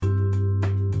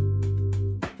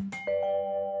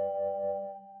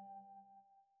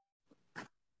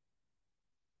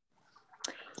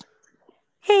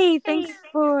Hey, thanks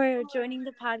for joining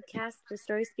the podcast for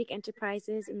Story Speak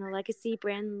Enterprises in the Legacy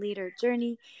Brand Leader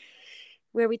Journey,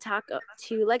 where we talk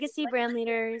to legacy brand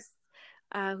leaders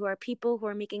who are people who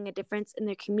are making a difference in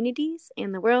their communities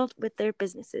and the world with their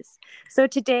businesses. So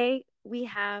today we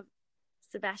have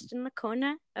Sebastian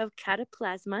Lecona of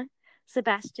Cataplasma.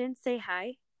 Sebastian, say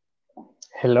hi.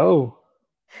 Hello.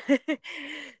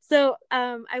 So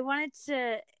I wanted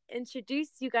to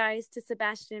introduce you guys to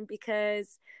Sebastian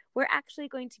because we're actually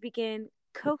going to begin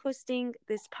co-hosting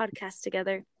this podcast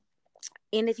together.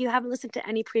 And if you haven't listened to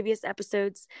any previous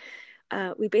episodes,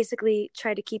 we basically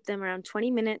try to keep them around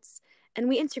 20 minutes, and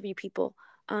we interview people,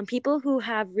 people who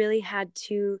have really had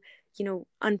to,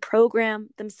 unprogram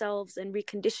themselves and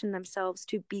recondition themselves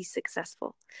to be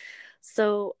successful.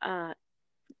 So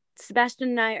Sebastian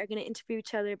and I are going to interview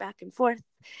each other back and forth.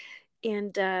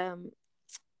 And to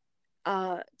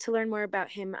learn more about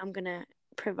him, I'm going to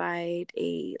provide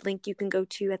a link you can go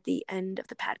to at the end of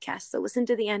the podcast. So listen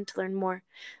to the end to learn more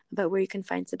about where you can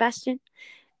find Sebastian.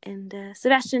 And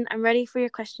Sebastian, I'm ready for your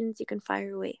questions. You can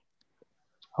fire away.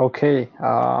 Okay.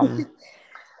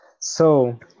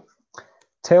 So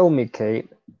tell me, Kate,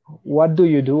 what do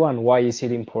you do and why is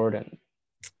it important?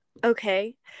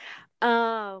 Okay.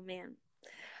 Oh, man.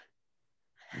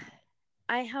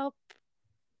 I help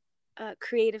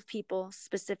creative people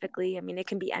specifically. I mean, it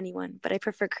can be anyone, but I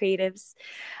prefer creatives.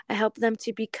 I help them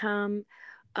to become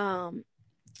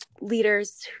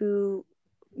leaders who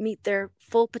meet their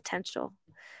full potential,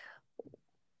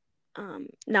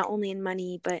 not only in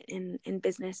money, but in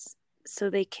business,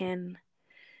 so they can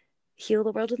heal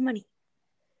the world with money.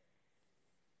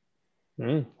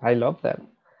 I love that.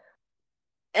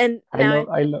 And I now love,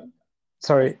 I love,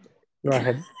 sorry, go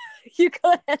ahead. you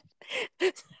go ahead.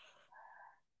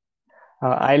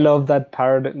 I love that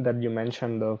part that you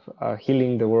mentioned of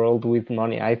healing the world with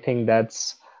money. I think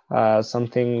that's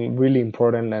something really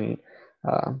important and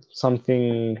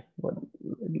something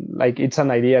like it's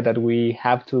an idea that we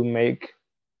have to make,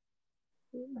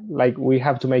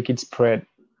 it spread.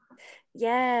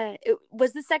 Yeah.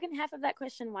 Was the second half of that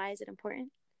question, why is it important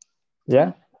to Yeah.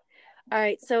 me? All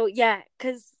right. So, yeah,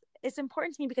 because it's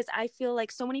important to me because I feel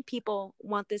like so many people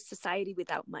want this society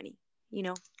without money,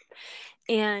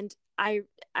 and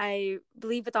I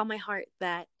believe with all my heart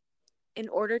that in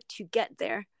order to get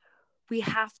there, we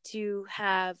have to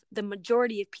have the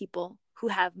majority of people who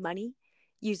have money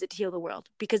use it to heal the world,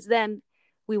 because then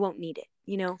we won't need it.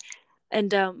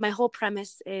 And my whole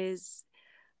premise is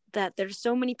that there's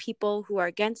so many people who are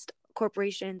against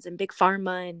corporations and big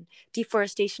pharma and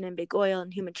deforestation and big oil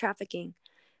and human trafficking,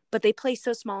 but they play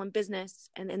so small in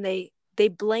business, and they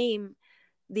blame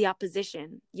the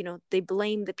opposition. They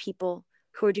blame the people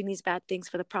who are doing these bad things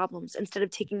for the problems instead of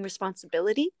taking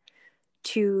responsibility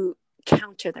to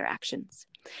counter their actions.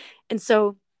 And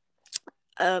so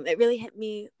it really hit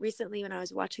me recently when I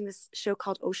was watching this show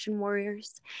called Ocean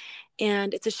Warriors.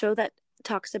 And it's a show that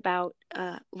talks about,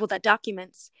 that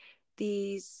documents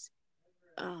these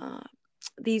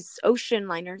ocean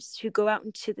liners who go out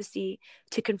into the sea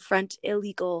to confront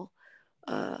illegal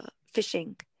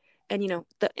fishing. And,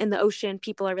 in the ocean,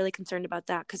 people are really concerned about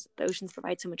that because the oceans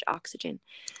provide so much oxygen.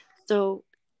 So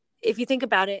if you think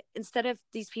about it, instead of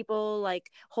these people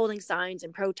like holding signs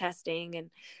and protesting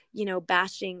and,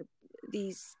 bashing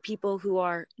these people who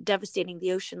are devastating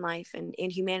the ocean life and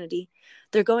humanity,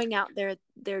 they're going out there,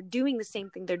 they're doing the same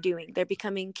thing they're doing. They're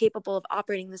becoming capable of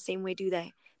operating the same way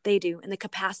they do, and the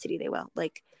capacity they will,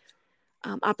 like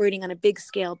operating on a big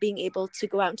scale, being able to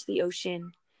go out into the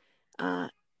ocean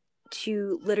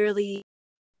to literally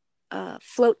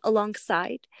float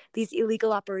alongside these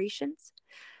illegal operations.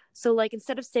 So, like,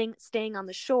 instead of staying on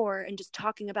the shore and just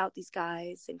talking about these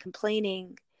guys and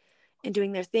complaining and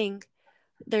doing their thing,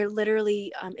 they're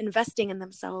literally investing in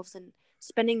themselves and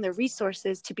spending their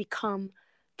resources to become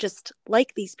just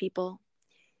like these people.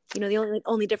 The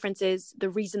only difference is the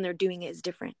reason they're doing it is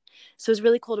different. So it's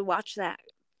really cool to watch that,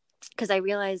 because I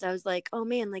realized, I was like, oh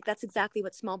man, like that's exactly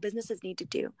what small businesses need to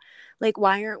do. Like,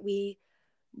 why aren't we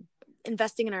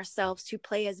investing in ourselves to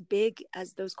play as big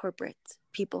as those corporate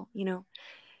people,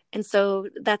 And so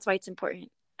that's why it's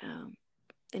important,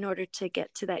 in order to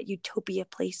get to that utopia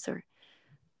place, or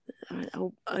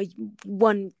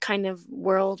one kind of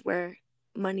world where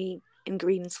money and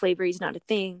greed and slavery is not a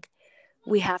thing.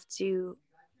 We have to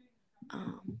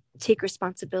take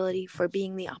responsibility for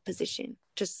being the opposition,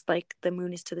 just like the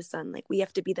moon is to the sun. Like, we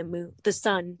have to be the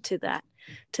sun to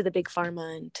the big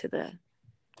pharma and to the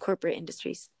corporate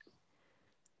industries.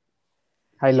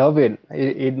 I love it.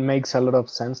 It makes a lot of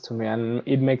sense to me, and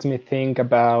it makes me think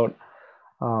about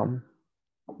um,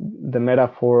 the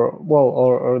metaphor, well,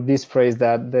 or this phrase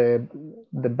that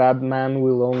the bad man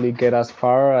will only get as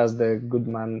far as the good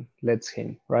man lets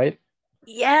him, right?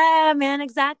 Yeah, man,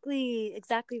 exactly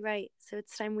right. So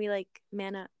it's time we like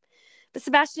man up. But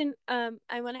Sebastian,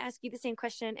 I want to ask you the same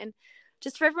question, and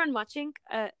just for everyone watching,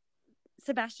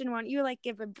 Sebastian, why don't you like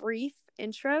give a brief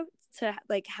intro to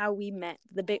like how we met,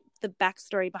 the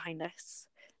backstory behind us,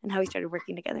 and how we started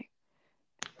working together.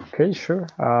 Okay, sure.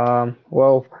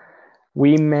 Well,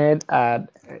 we met at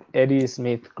Eddie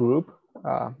Smith group.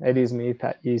 Eddie Smith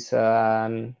is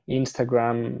an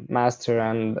Instagram master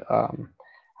and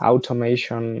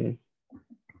automation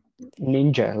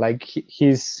ninja. Like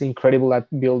he's incredible at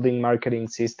building marketing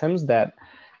systems that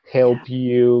Yeah. help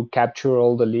you capture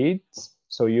all the leads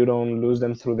so you don't lose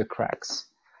them through the cracks.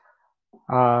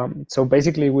 So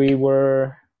basically, we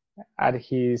were at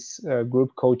his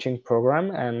group coaching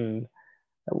program, and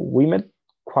we met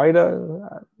quite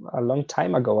a long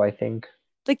time ago, I think.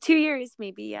 Like 2 years,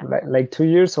 maybe. Yeah. Like 2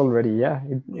 years already. Yeah,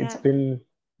 Yeah.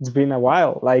 it's been a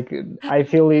while. Like I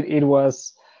feel it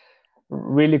was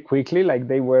really quickly. Like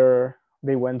they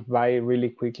went by really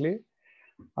quickly.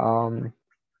 Um,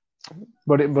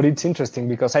 but it's interesting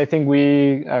because I think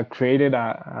we created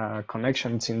a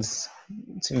connection since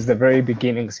the very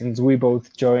beginning, since we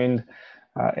both joined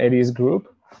Eddie's group,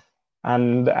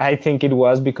 and I think it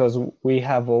was because we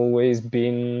have always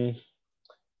been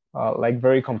like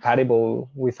very compatible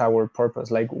with our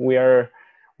purpose. Like we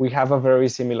have a very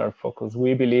similar focus.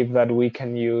 We believe that we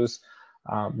can use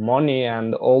money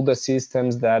and all the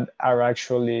systems that are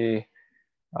actually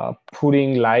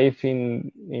putting life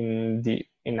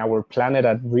in our planet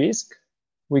at risk.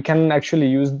 We can actually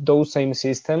use those same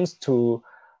systems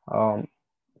um,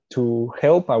 to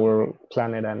help our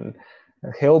planet and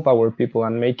help our people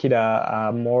and make it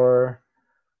a more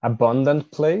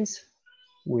abundant place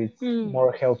with Mm.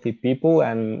 more healthy people.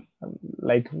 And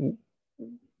like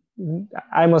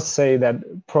I must say that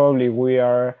probably we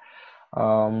are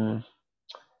um,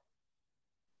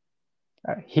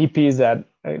 hippies that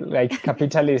like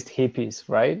capitalist hippies,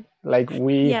 right? Like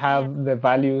we Yeah. have the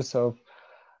values of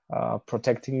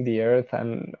protecting the earth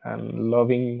and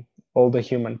loving all the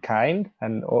humankind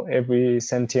and every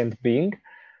sentient being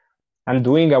and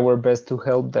doing our best to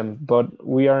help them. But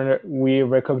we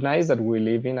recognize that we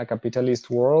live in a capitalist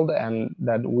world and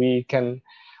that we can,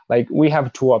 like, we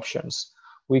have two options.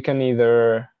 We can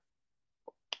either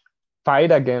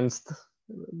fight against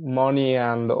money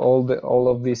and all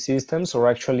of these systems, or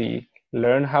actually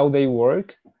learn how they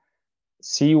work,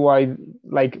 see why,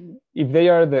 like, if they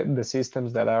are the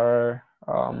systems that are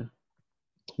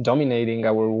dominating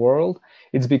our world,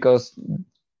 it's because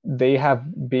they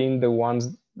have been the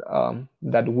ones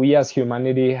that we as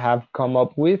humanity have come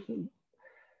up with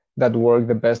that work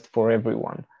the best for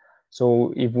everyone.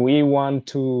 So if we want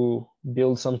to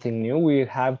build something new, we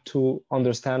have to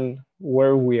understand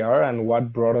where we are and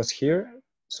what brought us here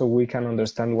so we can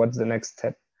understand what's the next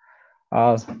step.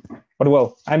 Uh, but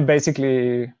well, I'm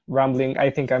basically rambling. I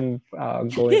think I'm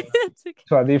going It's okay.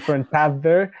 to a different path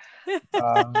there.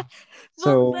 Uh,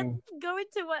 Well, let's so, go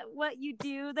into what you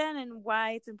do then and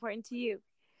why it's important to you.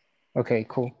 okay,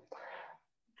 cool.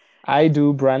 I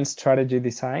do brand strategy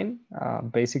design.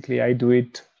 Basically, I do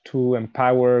it to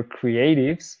empower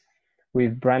creatives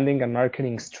with branding and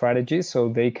marketing strategies so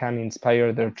they can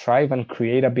inspire their tribe and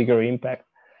create a bigger impact.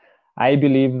 I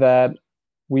believe that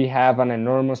we have an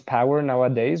enormous power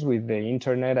nowadays with the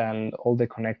internet and all the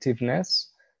connectiveness.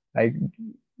 Like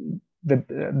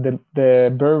the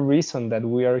very reason that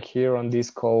we are here on this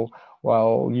call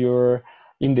while you're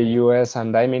in the US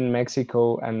and I'm in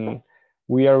Mexico and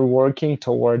we are working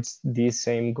towards this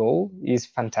same goal is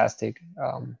fantastic.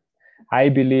 I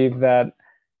believe that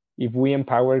if we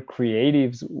empower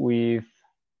creatives with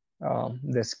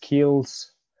the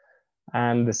skills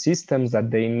and the systems that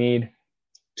they need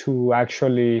to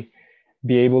actually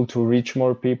be able to reach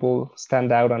more people,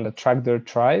 stand out and attract their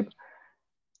tribe,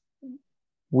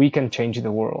 we can change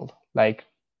the world. Like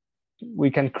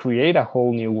we can create a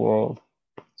whole new world.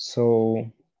 So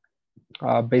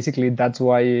basically, that's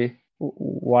why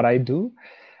what I do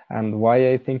and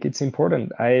why I think it's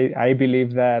important. I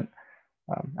believe that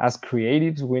as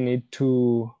creatives, we need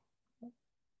to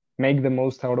make the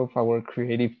most out of our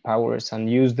creative powers and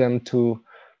use them to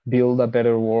build a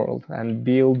better world and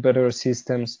build better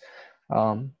systems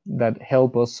that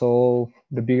help us solve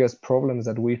the biggest problems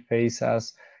that we face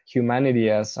as humanity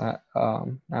as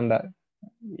and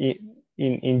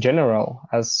in general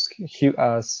as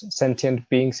sentient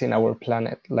beings in our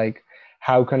planet. Like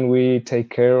how can we take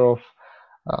care of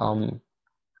um,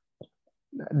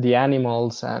 the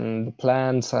animals and the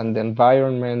plants and the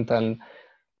environment and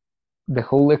the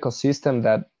whole ecosystem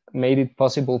that made it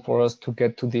possible for us to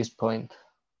get to this point.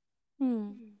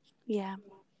 Hmm. Yeah.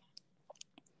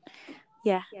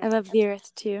 Yeah. I love the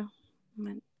earth too.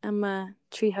 I'm a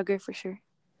tree hugger for sure.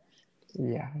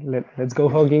 Yeah, let's go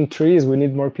hugging trees. We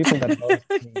need more people that hug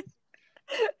trees.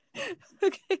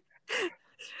 Okay.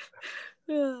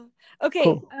 Yeah. Okay.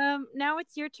 Cool. Now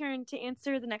it's your turn to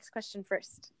answer the next question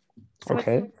first. So what's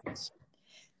the Okay. next question?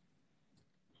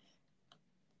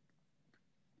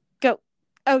 Go.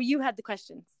 Oh, you had the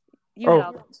questions. You had all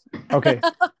Oh, the questions. okay.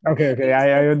 Okay, okay. You're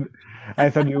I so I I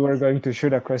thought you were going to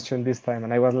shoot a question this time,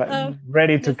 and I was like Oh,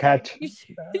 ready to no, sorry. catch.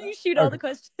 You shoot all Okay. the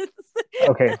questions.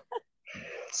 Okay.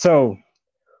 So,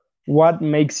 what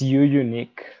makes you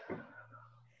unique?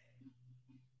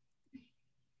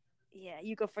 Yeah,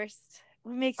 you go first.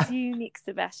 What makes you unique,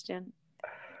 Sebastian?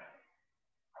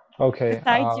 Okay.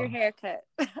 Besides your haircut.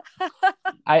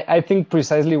 I think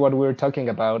precisely what we're talking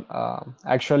about,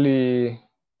 actually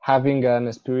having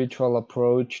an spiritual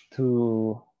approach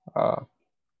to uh,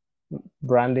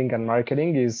 branding and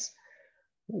marketing is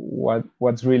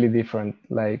what's really different.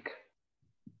 Like,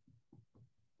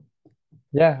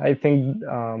 yeah, I think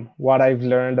what I've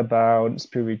learned about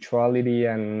spirituality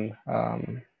and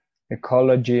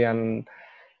ecology and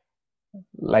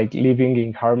like living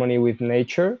in harmony with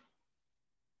nature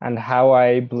and how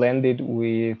I blend it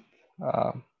with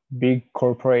uh, big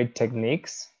corporate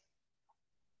techniques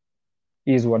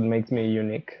is what makes me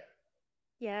unique.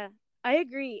 Yeah, I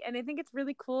agree. And I think it's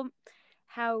really cool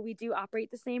how we do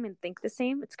operate the same and think the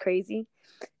same. It's crazy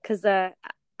because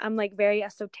I'm like very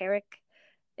esoteric,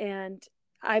 and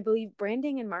I believe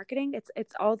branding and marketing,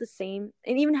 it's all the same.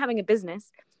 And even having a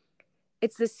business,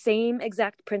 it's the same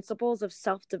exact principles of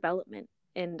self-development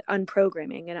and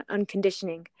unprogramming and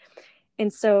unconditioning.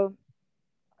 And so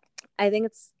I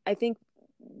think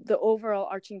the overall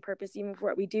arching purpose even for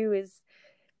what we do is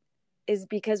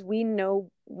because we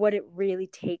know what it really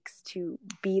takes to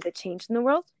be the change in the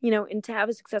world, and to have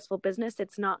a successful business.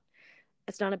 It's not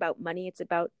about money. It's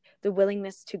about the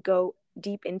willingness to go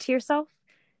deep into yourself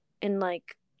and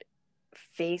like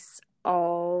face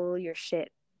all your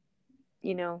shit,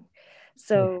 you know.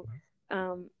 So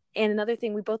and another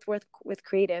thing, we both work with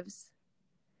creatives,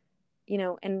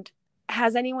 and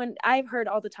has anyone, I've heard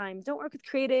all the time, don't work with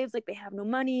creatives, like they have no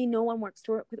money, no one wants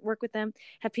to work with them.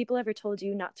 Have people ever told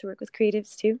you not to work with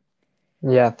creatives too?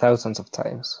 Yeah, thousands of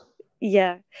times.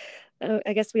 Yeah.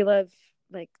 I guess we love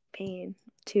like pain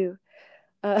too.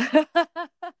 uh,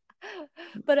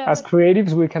 but As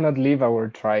creatives, we cannot leave our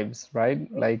tribes,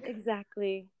 right? Like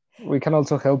exactly. we can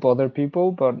also help other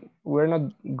people, but we're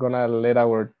not gonna let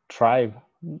our tribe,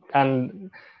 and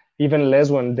even less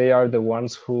when they are the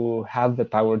ones who have the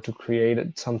power to create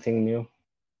something new.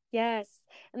 Yes.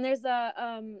 And there's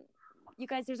a you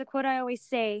guys, there's a quote I always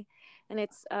say, and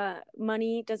it's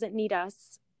money doesn't need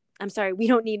us. I'm sorry, we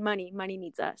don't need money, money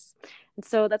needs us. And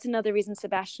so that's another reason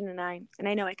Sebastian and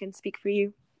I know I can speak for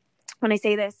you when I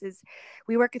say this, is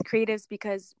we work with creatives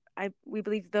because we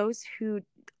believe those who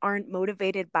aren't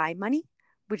motivated by money,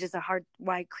 which is a hard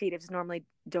why creatives normally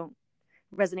don't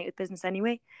resonate with business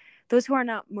anyway. Those who are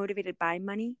not motivated by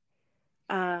money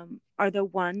are the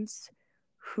ones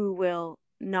who will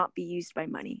not be used by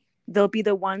money. They'll be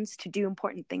the ones to do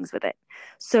important things with it.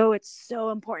 So it's so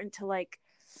important to like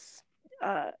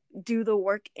uh, do the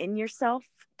work in yourself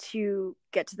to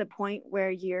get to the point where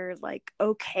you're like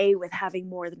okay with having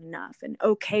more than enough and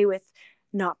okay with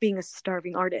not being a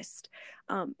starving artist.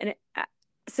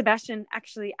 Sebastian,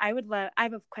 actually, I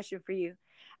have a question for you.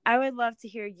 I would love to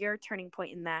hear your turning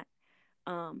point in that.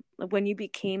 When you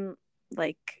became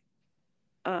like,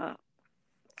 uh,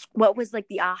 what was like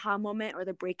the aha moment or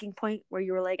the breaking point where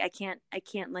you were like, I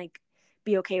can't like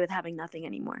be okay with having nothing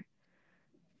anymore.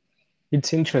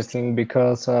 It's interesting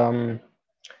because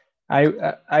I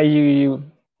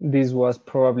this was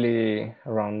probably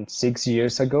around 6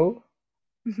 years ago,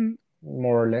 Mm-hmm.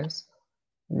 more or less,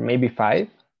 maybe five.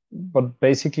 But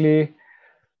basically,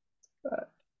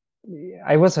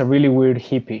 I was a really weird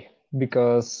hippie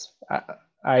because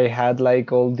I had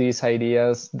like all these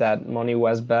ideas that money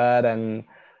was bad, and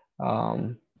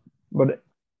um, but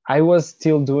I was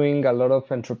still doing a lot of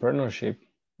entrepreneurship.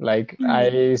 Like Mm-hmm.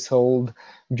 I sold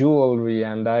jewelry,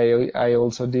 and I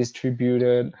also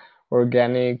distributed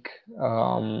organic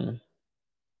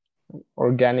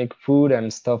organic food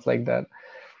and stuff like that.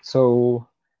 So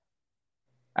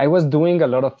I was doing a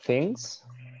lot of things,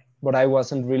 but I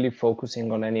wasn't really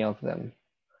focusing on any of them.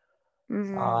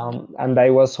 Mm-hmm. And I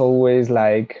was always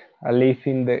like a leaf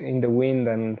in the wind,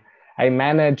 and I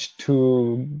managed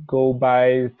to go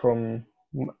by from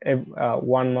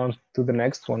one month to the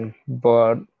next one,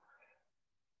 but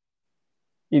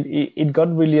it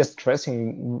got really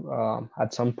stressing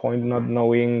at some point, not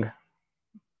knowing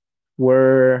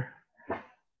where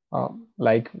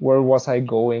like where was I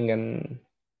going,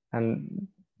 and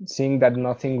seeing that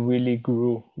nothing really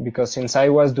grew, because since I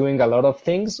was doing a lot of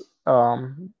things,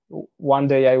 one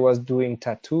day I was doing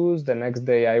tattoos, the next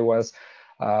day I was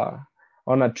uh,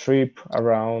 on a trip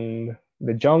around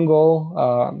the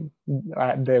jungle,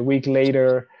 the week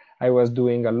later I was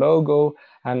doing a logo,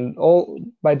 and all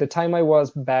by the time I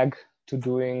was back to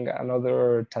doing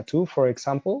another tattoo, for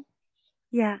example,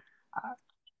 Yeah.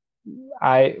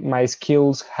 I my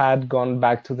skills had gone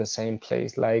back to the same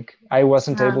place. Like I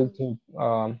wasn't able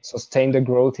Wow. to sustain the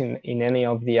growth in any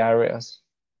of the areas.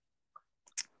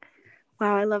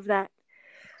 Wow, I love that.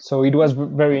 So it was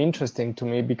very interesting to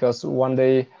me, because one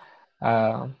day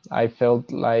I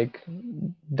felt like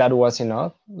that was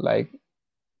enough. Like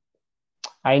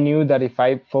I knew that if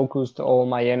I focused all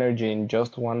my energy in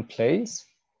just one place,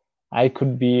 I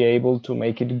could be able to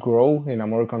make it grow in a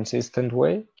more consistent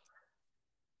way,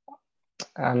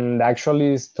 and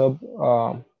actually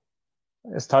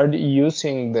start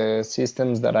using the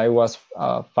systems that I was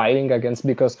fighting against,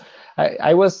 because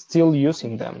I was still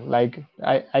using them. Like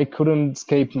I couldn't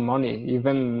escape money.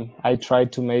 Even I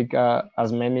tried to make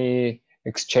as many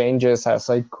exchanges as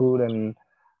I could, and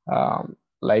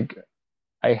like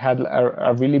I had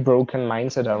a really broken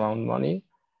mindset around money.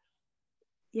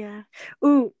 Yeah.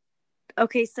 Ooh,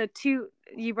 okay, so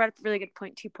you brought up a really good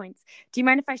point, 2 points. Do you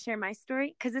mind if I share my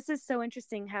story? Because this is so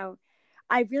interesting how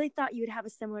I really thought you would have a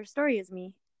similar story as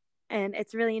me. And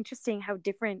it's really interesting how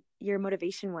different your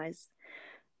motivation was.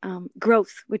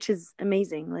 Growth, which is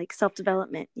amazing, like self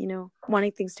development,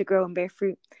 wanting things to grow and bear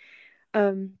fruit.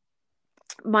 Um,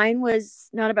 Mine was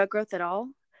not about growth at all.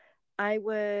 I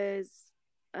was,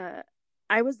 uh,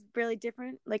 I was really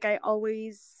different. Like I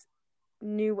always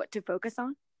knew what to focus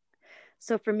on.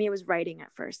 So for me, it was writing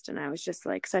at first, and I was just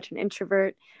like such an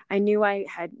introvert. I knew I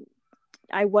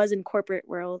was in corporate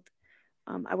world.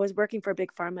 I was working for a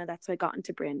big pharma. That's why I got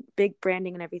into big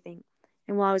branding and everything.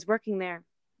 And while I was working there,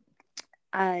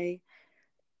 I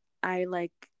I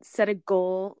like set a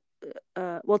goal.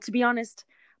 Well, to be honest,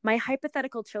 my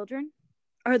hypothetical children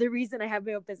are the reason I have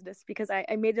my own business, because I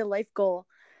made a life goal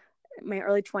in my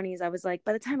early 20s. I was like,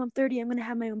 by the time I'm 30, I'm going to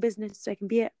have my own business so I can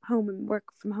be at home and work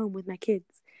from home with my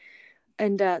kids.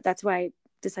 And that's why I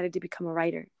decided to become a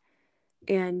writer.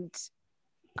 And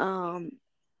um,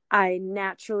 I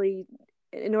naturally,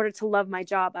 in order to love my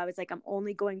job, I was like, I'm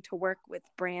only going to work with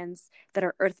brands that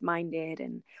are earth minded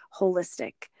and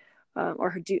holistic,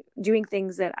 or doing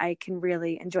things that I can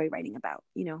really enjoy writing about.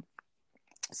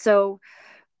 So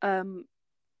um,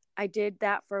 I did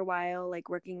that for a while, like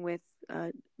working with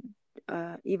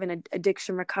even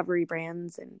addiction recovery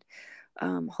brands and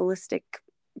holistic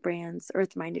brands,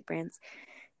 earth minded brands.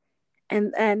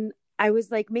 And then I was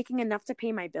like making enough to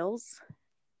pay my bills,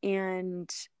 and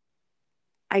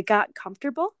I got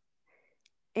comfortable.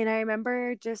 And I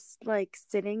remember just like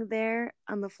sitting there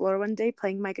on the floor one day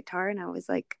playing my guitar, and I was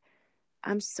like,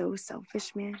 I'm so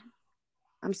selfish, man.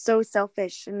 I'm so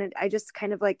selfish. And I just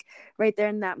kind of like right there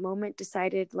in that moment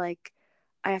decided like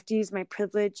I have to use my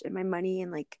privilege and my money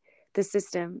and like the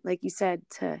system, like you said,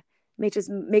 to make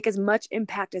as much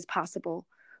impact as possible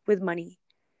with money,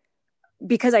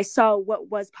 because I saw what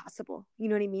was possible. You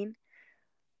know what I mean?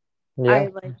 I Yeah,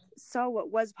 like saw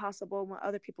what was possible and what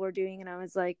other people are doing, and I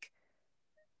was like,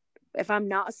 if I'm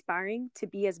not aspiring to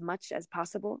be as much as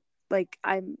possible, like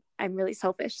I'm really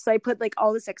selfish. So I put like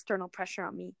all this external pressure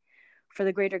on me for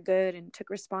the greater good, and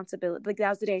took responsibility. Like that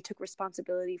was the day I took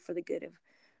responsibility for the good of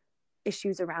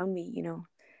issues around me,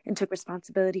 and took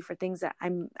responsibility for things that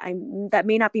I'm that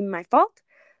may not be my fault,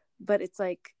 but it's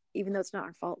like even though it's not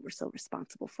our fault, we're still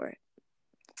responsible for it.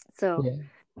 So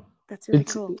yeah. that's really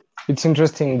It's cool. it's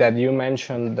interesting that you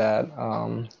mentioned that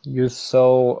you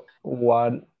saw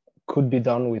what could be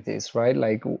done with this, right?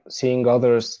 Like seeing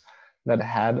others that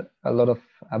had a lot of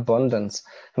abundance,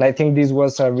 and I think this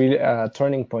was a real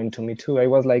turning point to me too. I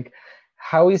was like,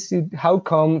 how is it? How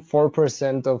come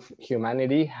 4% of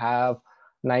humanity have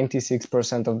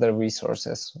 96% of their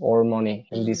resources or money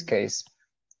in this Mm. case?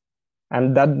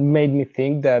 And that made me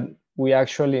think that we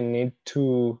actually need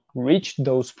to reach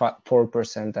those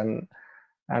 4%, and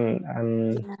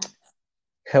Yeah.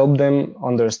 help them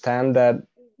understand that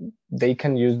they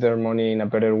can use their money in a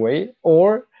better way.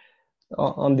 Or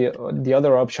on the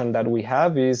other option that we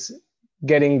have is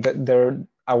getting there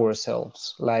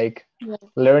ourselves, like Yeah.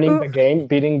 learning Ooh, the game,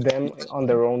 beating them on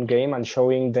their own game, and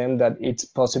showing them that it's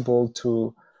possible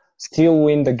to still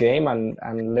win the game,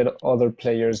 and let other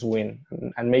players win,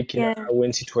 and make it yeah. a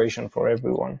win situation for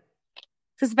everyone.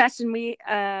 So Sebastian,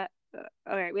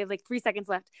 All right, we have like 3 seconds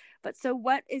left. But so,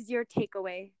 what is your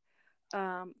takeaway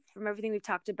from everything we've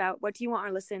talked about? What do you want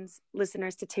our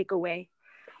listeners to take away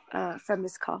from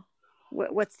this call?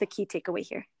 What's the key takeaway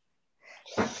here?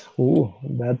 Ooh,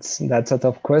 that's a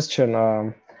tough question.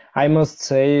 I must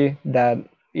say that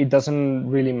it doesn't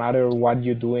really matter what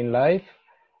you do in life,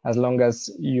 as long as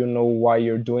you know why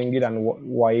you're doing it and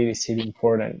why is it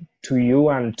important to you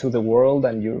and to the world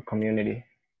and your community.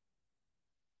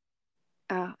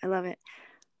 Oh, I love it.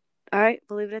 All right,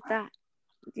 we'll leave it at that.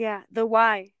 Yeah, the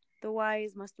why. The why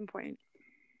is most important.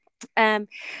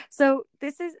 So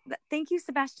thank you,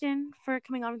 Sebastian, for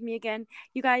coming on with me again.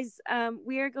 You guys,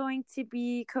 we are going to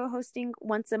be co-hosting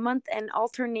once a month and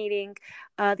alternating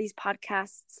these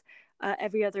podcasts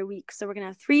every other week. So we're gonna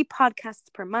have 3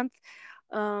 podcasts per month.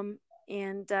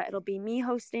 And it'll be me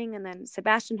hosting, and then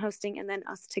Sebastian hosting, and then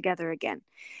us together again.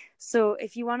 So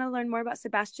if you want to learn more about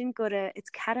Sebastian, go to it's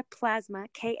Cataplasma,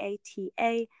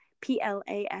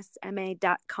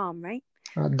 KATAPLASMA.com, right?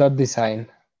 Dot design.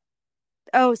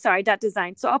 Oh, sorry,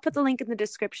 .design. So I'll put the link in the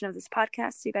description of this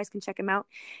podcast so you guys can check him out.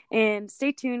 And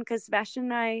stay tuned, because Sebastian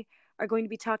and I are going to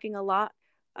be talking a lot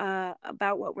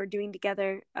about what we're doing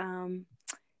together,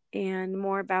 and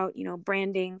more about,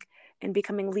 branding and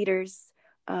becoming leaders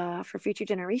for future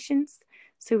generations,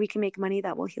 so we can make money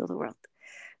that will heal the world.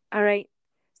 All right.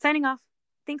 Signing off.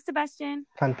 Thanks, Sebastian.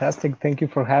 Fantastic. Thank you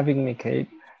for having me, Kate.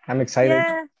 I'm excited.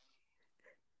 Yeah.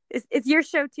 It's your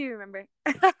show too, remember?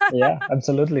 Yeah,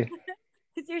 absolutely.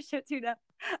 It's your show too now.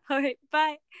 All right.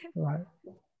 Bye. Right.